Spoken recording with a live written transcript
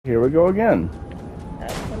Here we go again.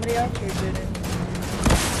 That's somebody else rebooted.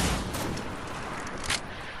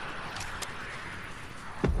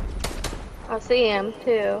 I see him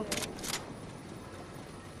too.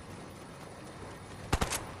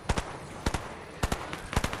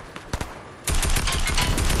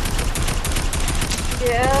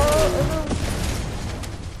 Yeah.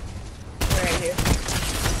 Right here.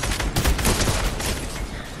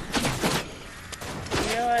 You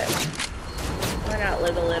know what? Why not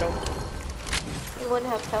live a little? You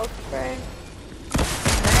wouldn't have health spray.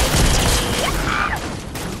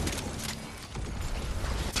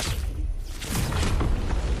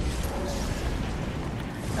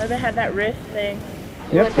 Oh, they had that rift thing.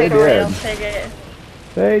 Yep, they Royale did. ticket.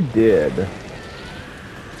 They did.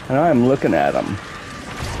 And I'm looking at them.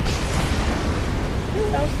 Who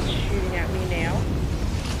else is shooting at me now?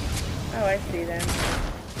 Oh, I see them.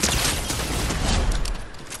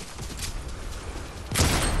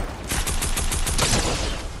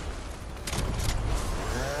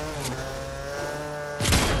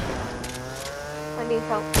 I need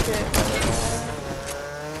help too.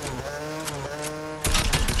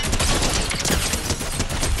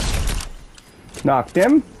 Knocked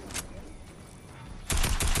him.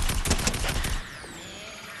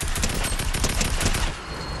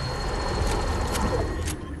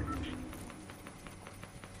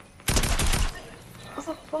 What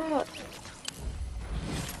the fuck?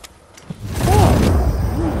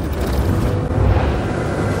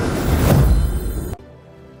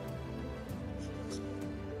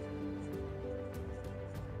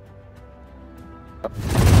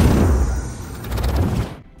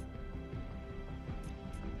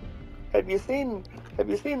 Have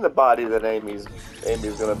you seen the body that Amy's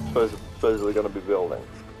gonna supposedly gonna be building?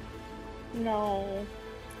 No.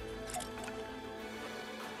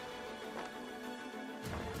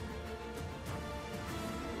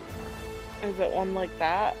 Is it one like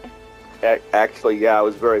that? Actually, yeah, I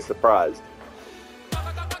was very surprised.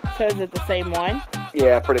 So is it the same one?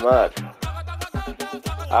 Yeah, pretty much.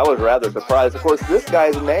 I was rather surprised. Of course, this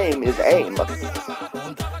guy's name is Aim. Coincidence?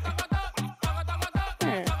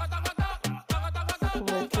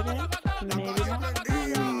 Maybe not.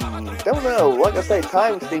 Don't know. Like I say,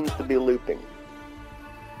 time seems to be looping.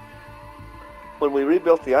 When we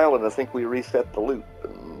rebuilt the island, I think we reset the loop.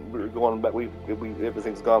 And we're going back.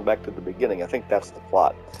 Everything's gone back to the beginning. I think that's the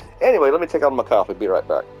plot. Anyway, let me take out my coffee. Be right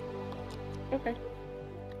back. Okay.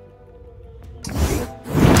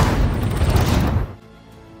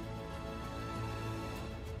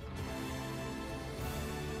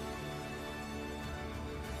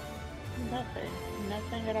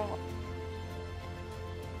 Nothing at all.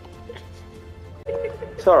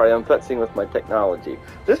 Sorry, I'm futzing with my technology.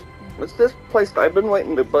 This place. I've been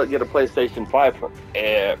waiting to get a PlayStation 5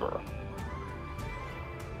 forever.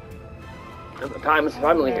 And the time is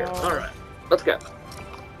finally here. All right, let's go.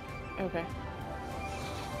 Okay.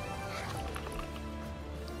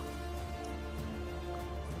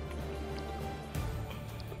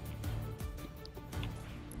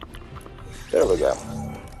 There we go.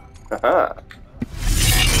 Aha.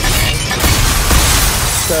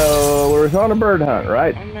 So we're on a bird hunt,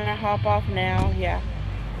 right? I'm gonna hop off now, yeah.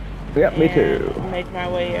 Yep, me too. Make my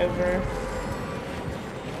way over.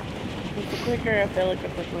 The quicker, I feel like the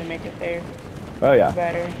quicker we make it there, Oh yeah. the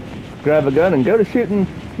better. Grab a gun and go to shooting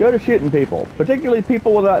people, particularly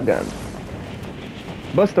people without guns.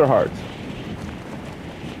 Bust their hearts.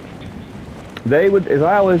 They would, as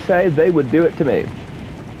I always say, they would do it to me.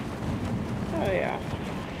 Oh yeah.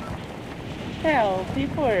 Hell,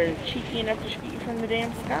 people are cheeky enough to shoot you from the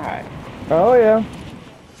damn sky. Oh yeah.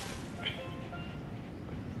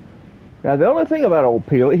 Now the only thing about old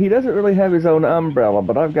Peel, he doesn't really have his own umbrella,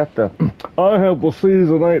 but I've got the, I have the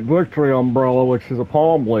Season 8 Victory umbrella, which is a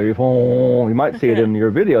palm leaf. Oh, you might see it in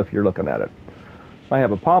your video if you're looking at it. I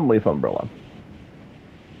have a palm leaf umbrella.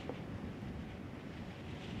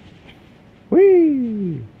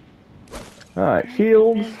 Whee! Alright,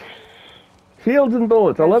 shields. Shields and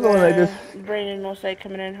bullets. I love it when they just... Brandon will say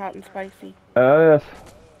coming in hot and spicy. Oh, yes.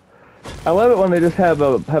 I love it when they just have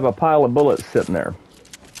a pile of bullets sitting there.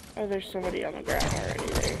 Oh, there's somebody on the ground already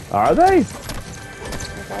there. Are they? I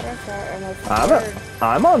thought I saw it.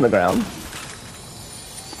 I'm on the ground.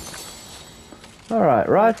 Alright,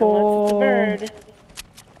 rifle. Unless it's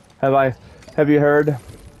a bird. Have you heard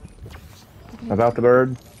about the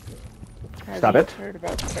bird? Stop it. Heard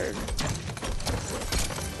about the bird.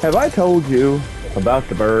 Have I told you about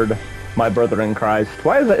the bird, my brother in Christ?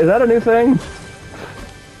 Why is that a new thing?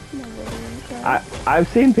 I've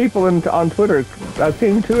seen people on Twitter. I've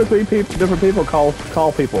seen 2 or 3 different people call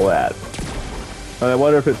people that. And I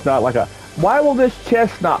wonder if it's not like Why will this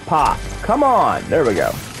chest not pop? Come on. There we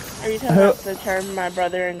go. Are you talking about the term "my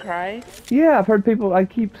brother in Christ"? Yeah, I've heard people. I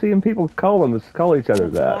keep seeing people call each other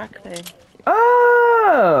It's a that. black thing.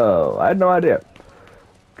 Oh, I had no idea.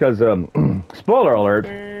 Because spoiler alert.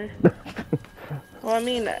 Well, I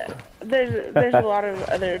mean, there's a lot of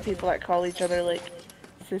other people that call each other like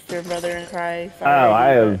sister and brother in Christ. Oh, I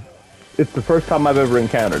have. It's the first time I've ever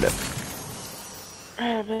encountered it.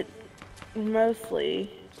 But mostly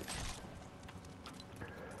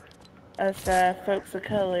us folks of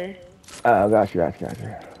color. Oh,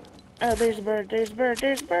 gotcha. Oh, there's a bird. There's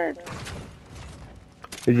a bird.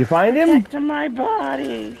 Did you find him? Back to my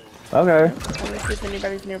body. Okay. Let me see if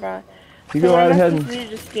anybody's nearby. You So go what right am I ahead supposed and to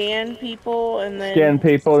do? Just scan people and then scan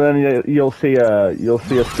people, and then you'll see a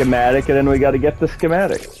schematic, and then we got to get the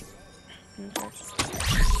schematic. Okay. I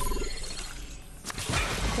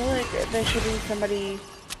feel like there should be somebody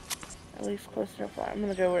at least close to a fly. I'm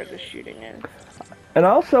gonna go where the shooting is. And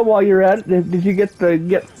also, while you're at it, did you get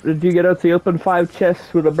out the open 5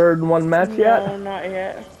 chests with a bird in 1 match yet? No, not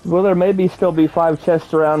yet. Well, there may still be 5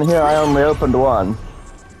 chests around here. I only opened 1.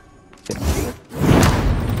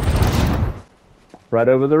 Right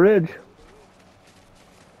over the ridge.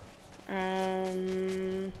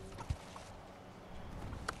 Oh,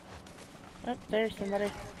 there's somebody.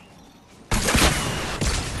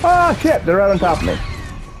 Oh shit! They're right on top of me.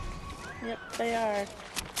 Yep, they are.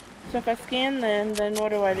 So if I scan them, then what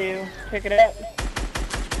do I do? Pick it up?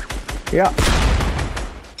 Yeah.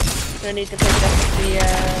 Do I need to pick it up with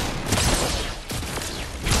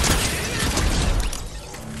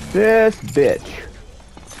the, This bitch.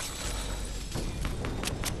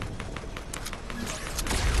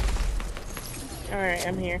 Alright,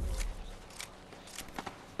 I'm here.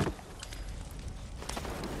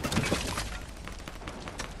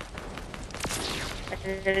 I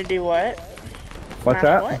gotta do what? What's Smash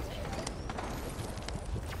that? What?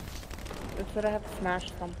 It said I have to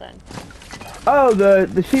smash something. Oh,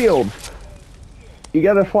 the shields. You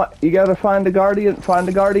gotta find a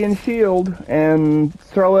guardian shield and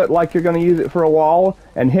throw it like you're gonna use it for a wall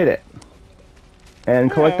and hit it.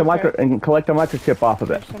 And collect a microchip off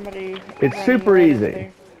of it. It's super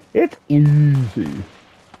easy. It's easy.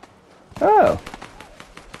 Oh.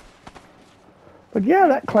 But yeah,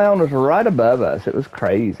 that clown was right above us. It was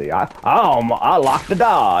crazy. I locked the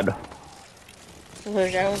dog.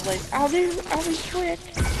 Look, I was like, I'll be quick.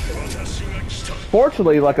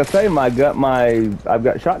 Fortunately, like I say, I've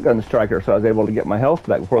got shotgun striker, so I was able to get my health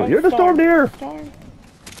back before. Oh, You're the storm deer. Storm.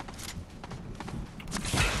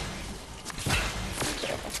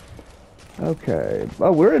 Okay.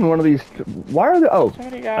 Oh, we're in one of these. Why are they? Oh.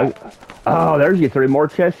 Somebody got. Oh, there's you 3 more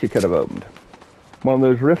chests you could have opened. One of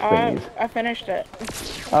those rift thingies. I finished it.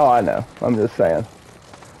 Oh, I know. I'm just saying.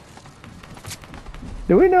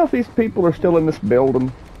 Do we know if these people are still in this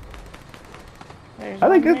building? There's I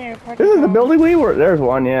think this is the building we were. There's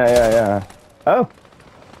one. Yeah. Oh.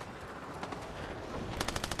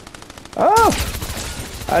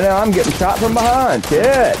 Oh. I know. I'm getting shot from behind.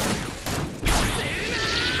 Shit.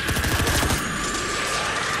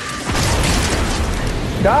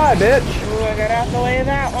 Die, bitch. Ooh, I got out the way of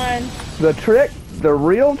that one. The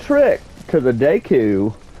real trick to the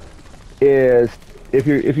Deku is if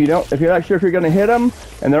you're not sure if you're gonna hit them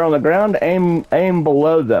and they're on the ground, aim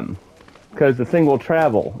below them, because the thing will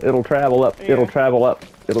travel. It'll travel up. Yeah. It'll travel up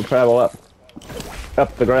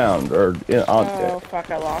the ground or on. Oh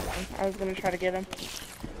fuck! I lost him. I was gonna try to get him.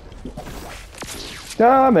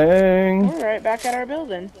 Coming. We're right back at our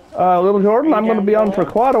building. Little Jordan, I'm gonna be on for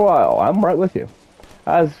below? quite a while. I'm right with you.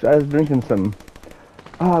 I was drinking some.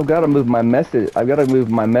 Oh, I've got to move my message. I've got to move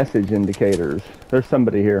my message indicators. There's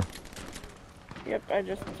somebody here. Yep, I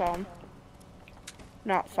just saw them.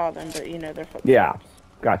 Not saw them, but you know their footsteps. Yeah.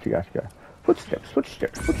 Gotcha. Footsteps.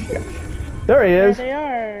 There he is. There they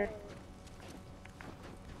are.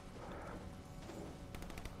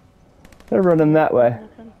 They're running that way.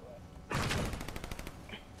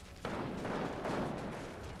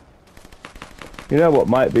 You know what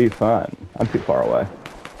might be fun? I'm too far away.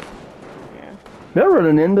 Yeah. They're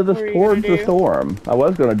running into What are you towards gonna the do? storm. I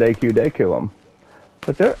was going to Deku them.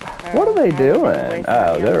 But they're... what are they I don't wanna doing? waste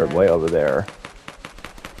Oh, any they're on that. way over there.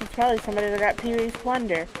 It's probably somebody that got Pee-wee's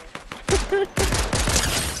Plunder.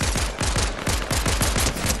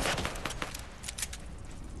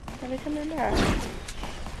 Are they coming back?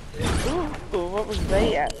 Ooh, what was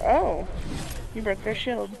they at? Oh, you broke their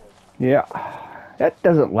shield. Yeah. That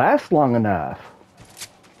doesn't last long enough.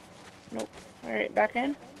 Nope. Alright, back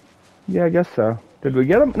in? Yeah, I guess so. Did we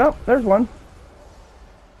get them? Nope, there's one.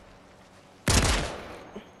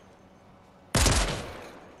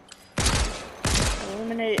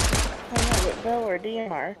 Eliminate. Oh though, or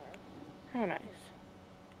DMR? How nice.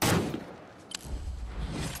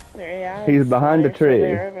 Their AI. He's behind the tree.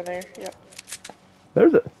 They're over there. Yep.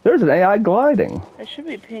 There's an AI gliding. I should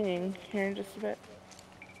be pinging here in just a bit.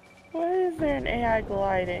 Why is there an AI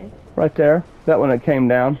gliding? Right there. That one that came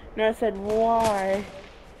down. No, I said why.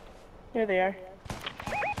 Here they are.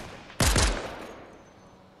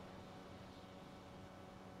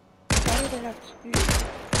 Why do they have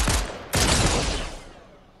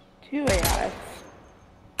two AIs?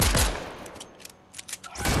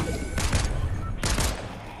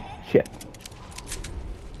 Shit.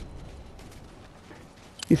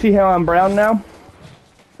 You see how I'm brown now?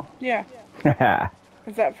 Yeah.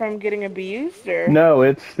 Is that from getting abused or? No,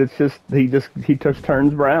 it's just he just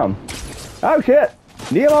turns brown. Oh shit!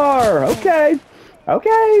 DMR. Okay.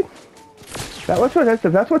 Okay.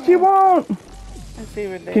 That's what you want. I see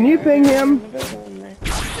where they Can you are. ping him?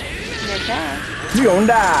 You gonna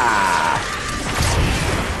die.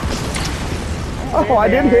 Oh, I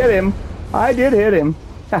did hit him. I did hit him.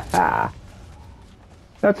 Haha.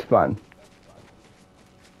 That's fun.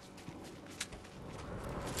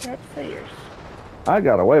 Upstairs. I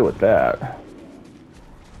got away with that.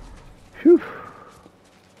 Whew.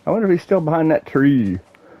 I wonder if he's still behind that tree.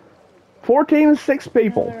 6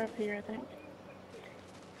 people. They're up here, I think.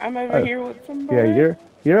 I'm over here with somebody. Yeah,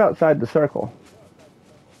 you're outside the circle.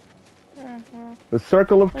 Well, The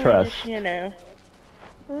circle of let me trust. just, you know,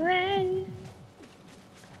 ring.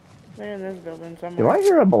 They're in this building Do somewhere. I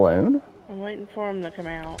hear a balloon? I'm waiting for them to come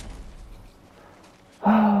out.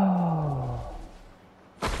 Oh.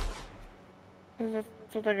 That's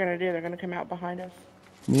what they're gonna do. They're gonna come out behind us.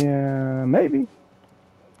 Yeah, maybe.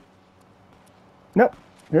 Nope.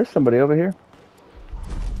 There's somebody over here.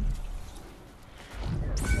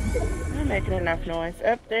 They're making enough noise.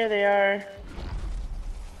 Up there they are.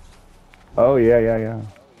 Oh, yeah.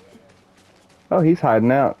 Oh, he's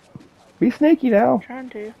hiding out. Be sneaky now. I'm trying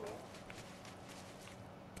to.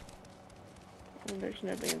 Oh, there's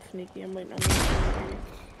no being sneaky. I'm waiting on you.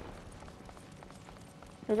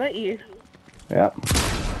 Was that you? Yep.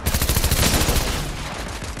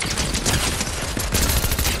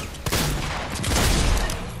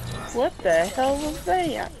 What the hell was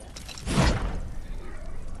that?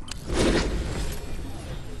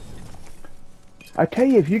 I tell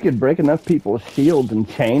you, if you could break enough people's shields and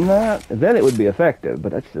chain that, then it would be effective.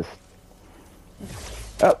 But that's just...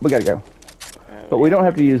 Oh, we gotta go. But we don't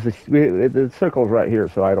have to use the circle's right here,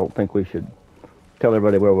 so I don't think we should tell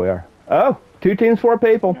everybody where we are. Oh, 2 teams, 4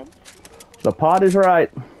 people. Nope. The pod is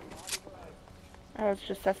right. I was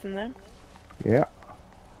just sussing them. Yeah.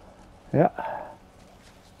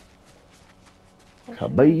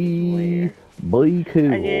 Be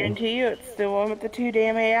cool. I guarantee you it's the one with the 2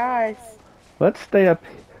 damn AIs. Let's stay up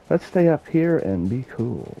here and be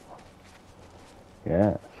cool.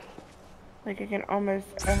 Yes. Like I can almost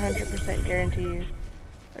 100% guarantee you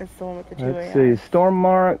it's the one with the 2 Let's AIs. see. Storm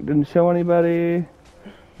Mark didn't show anybody.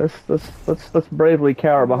 Let's bravely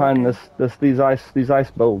cower behind these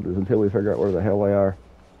ice boulders until we figure out where the hell they are.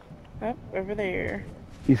 Oh, over there.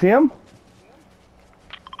 You see them?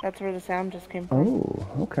 That's where the sound just came from. Oh,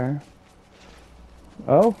 okay.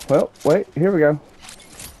 Oh, well, wait, here we go.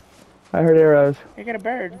 I heard arrows. I got a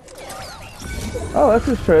bird. Oh, this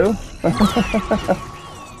is true.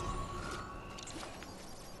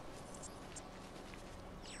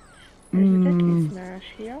 There's a dicky smash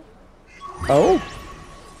here. Oh.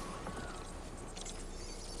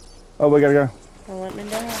 Oh, we gotta go. Don't let me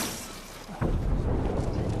down.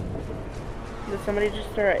 Did somebody just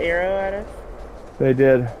throw an arrow at us? They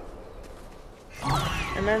did.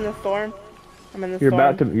 Am I in the storm? I'm in the You're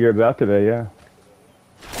storm. You're about to be, yeah.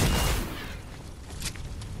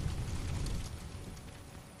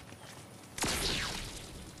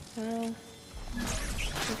 Well,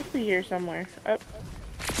 I could be here somewhere. Oh,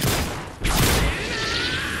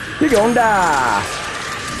 You're gonna die.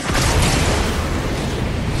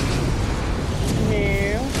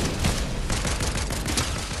 no.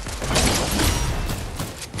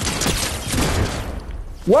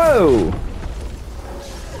 Whoa!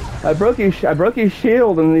 I broke his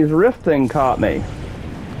shield and his rift thing caught me.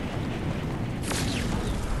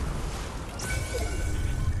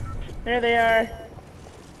 There they are.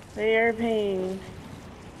 They are paying.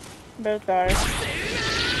 Both are.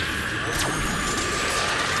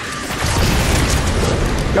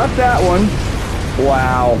 Got that one.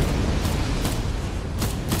 Wow.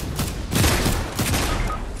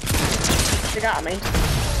 They got me.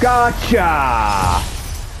 Gotcha!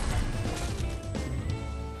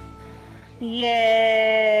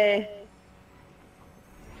 Yay!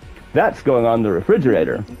 That's going on the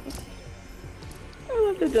refrigerator. I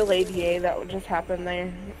love the delayed yay that would just happen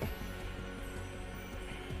there.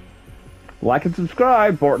 Like and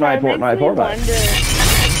subscribe. Fortnite, So it Fortnite, makes me Fortnite. wonder.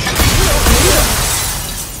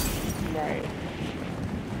 Right.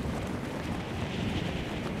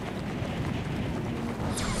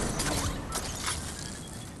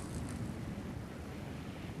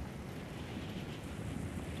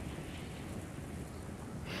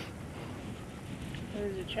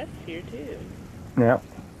 There's a chest here too. Yep.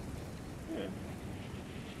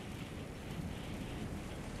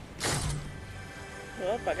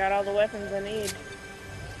 Well, I got all the weapons I need.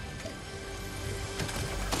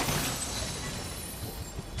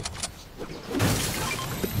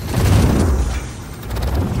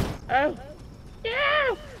 Oh!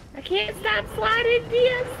 No! I can't stop sliding,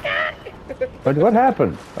 I'm stuck! What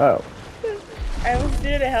happened? Oh. I was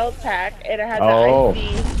doing a health pack, and I had the Oh.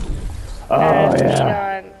 icy Oh,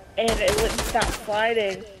 yeah. on, and it wouldn't stop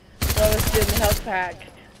sliding while I was doing the health pack.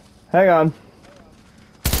 Hang on.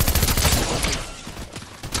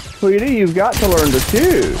 Sweetie, you've got to learn to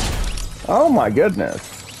shoot. Oh my goodness.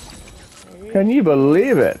 Can you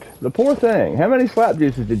believe it? The poor thing. How many slap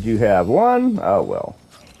juices did you have? One? Oh well.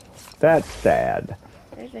 That's sad.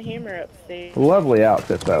 There's a hammer upstairs. Lovely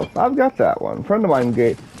outfit though. I've got that one. A friend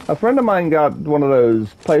of mine got one of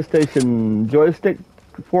those PlayStation joystick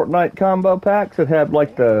Fortnite combo packs that had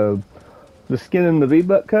like the skin and the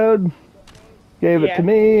V-Buck code. Gave it to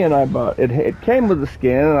me, and I bought it. It came with the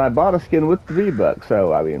skin, and I bought a skin with the V-Buck.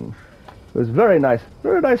 So I mean, it was very nice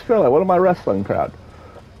fellow. One of my wrestling crowd.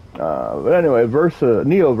 But anyway,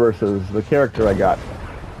 Neo versus the character I got.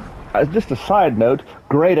 Just a side note,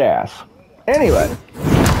 great ass. Anyway,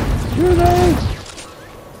 here they.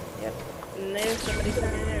 Yep, and there's somebody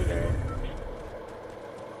coming over.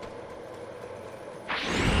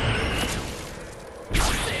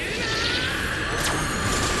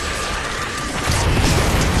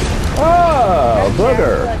 Oh,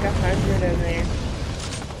 booger. Like 100 in there.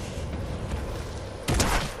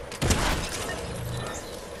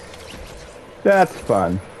 That's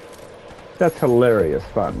fun. That's hilarious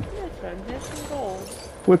fun. That's fun. There's some gold.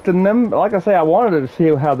 With the like I say, I wanted to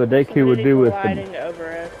see how the Deku would do with gliding the. Over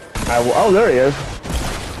us. Oh, there he is.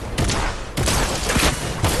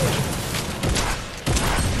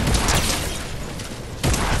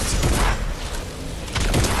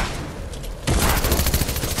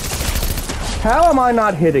 How am I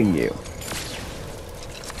not hitting you?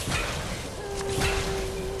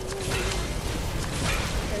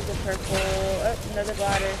 There's a purple. Oh, another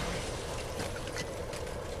glider.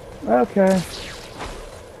 Okay.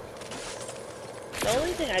 The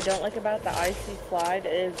only thing I don't like about the icy slide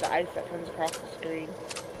is the ice that comes across the screen.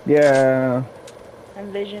 Yeah.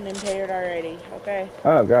 I'm vision impaired already. Okay.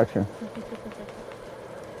 Oh, gotcha.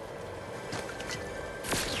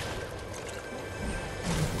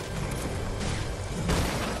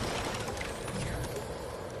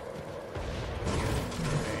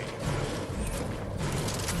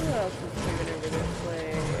 Who else is coming over this way?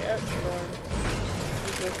 Oh, Storm.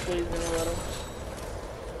 He's just squeezing a little.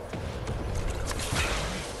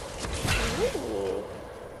 Ooh.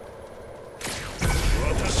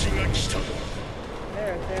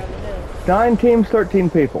 There, down the hill. 9 teams, 13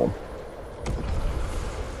 people.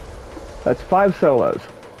 That's 5 solos.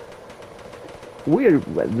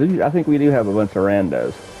 I think we do have a bunch of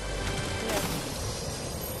randos.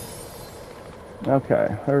 Yeah.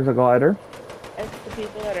 Okay, there's a glider. It's the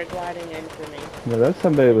people that are gliding into me. Yeah, that's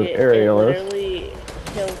somebody with It aerialist. literally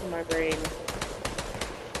kills my brain.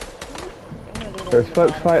 There's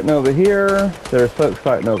folks fighting over here. There's folks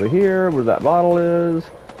fighting over here where that bottle is.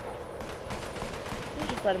 You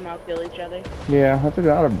just let them all kill each other. Yeah, that's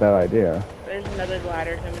not a bad idea. There's another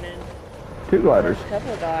glider coming in. 2 gliders. There's a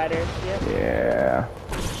couple of gliders, yep. Yeah.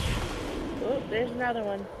 Oh, there's another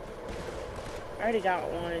one. I already got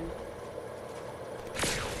one.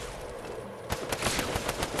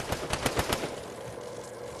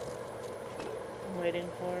 I'm waiting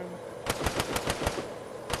for him.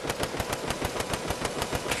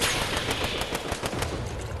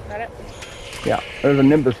 Got it? Yeah, there's a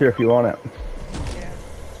Nimbus here if you want it. Yeah.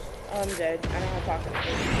 Oh, I'm dead. I don't have pockets.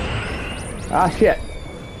 Ah, shit.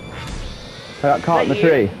 I got caught in the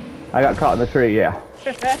tree. I got caught in the tree, yeah.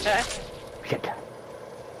 Shit.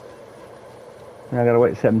 And I gotta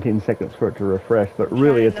wait 17 seconds for it to refresh, but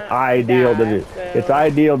really it's ideal to do. It's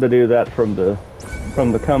ideal to do that from the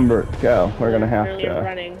Cumbert go. We're gonna have really to.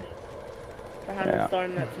 Running behind the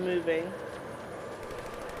storm that's moving.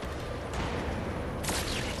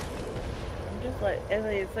 I'm just like,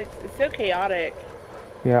 it's so chaotic.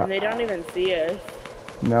 Yeah. And they don't even see us.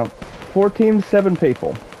 No. 4 teams, 7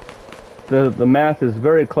 people. The math is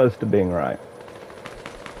very close to being right.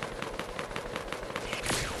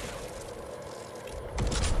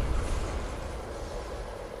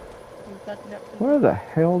 fucking up. Where the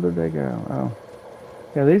hell did they go? Oh.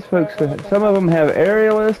 Yeah, these folks, some of them have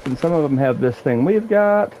aerialist and some of them have this thing we've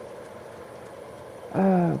got.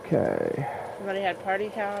 Okay. Somebody had party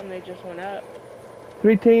time, they just went up.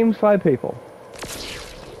 3 teams, 5 people.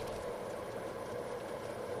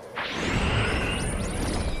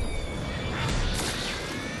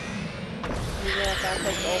 You know, if I'll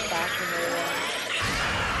take the old fashioned way.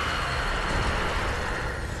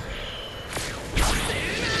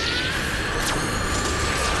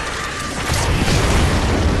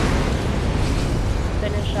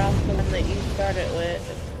 Finish off the one that you started with.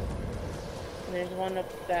 And there's one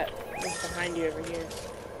up that is behind you over here.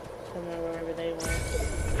 Somewhere wherever they went.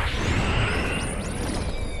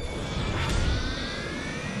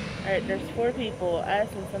 Alright, there's 4 people, us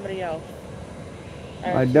and somebody else.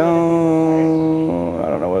 I don't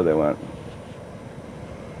know where they went.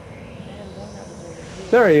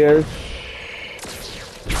 There he is.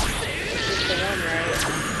 Just the one, right?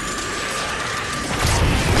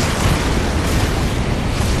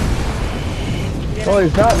 Oh,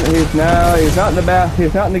 he's not in the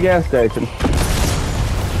he's not in the gas station.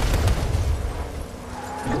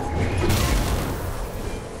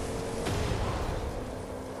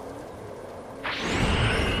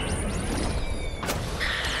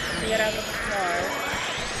 Get out of the car.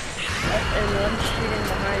 And one shooting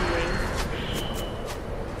behind me.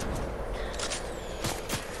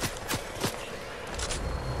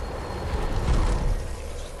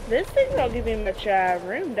 This thing don't give me much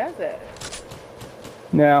room, does it?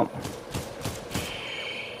 Now,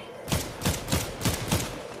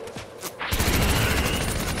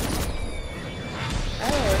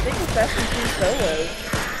 Oh, I think it's best in 2 solos.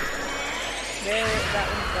 There, that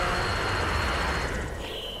one's gone.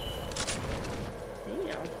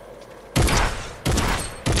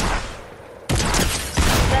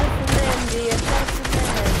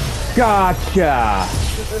 gotcha.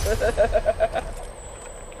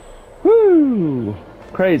 Whoo!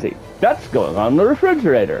 Crazy. That's going on the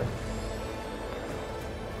refrigerator.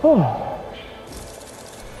 Oh.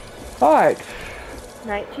 Alright.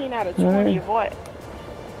 19 out of 20 of what?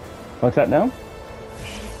 What's that now?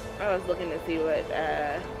 I was looking to see what,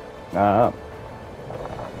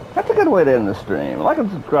 That's a good way to end the stream. Like and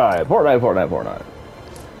subscribe. Fortnite.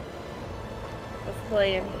 was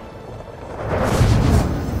playing.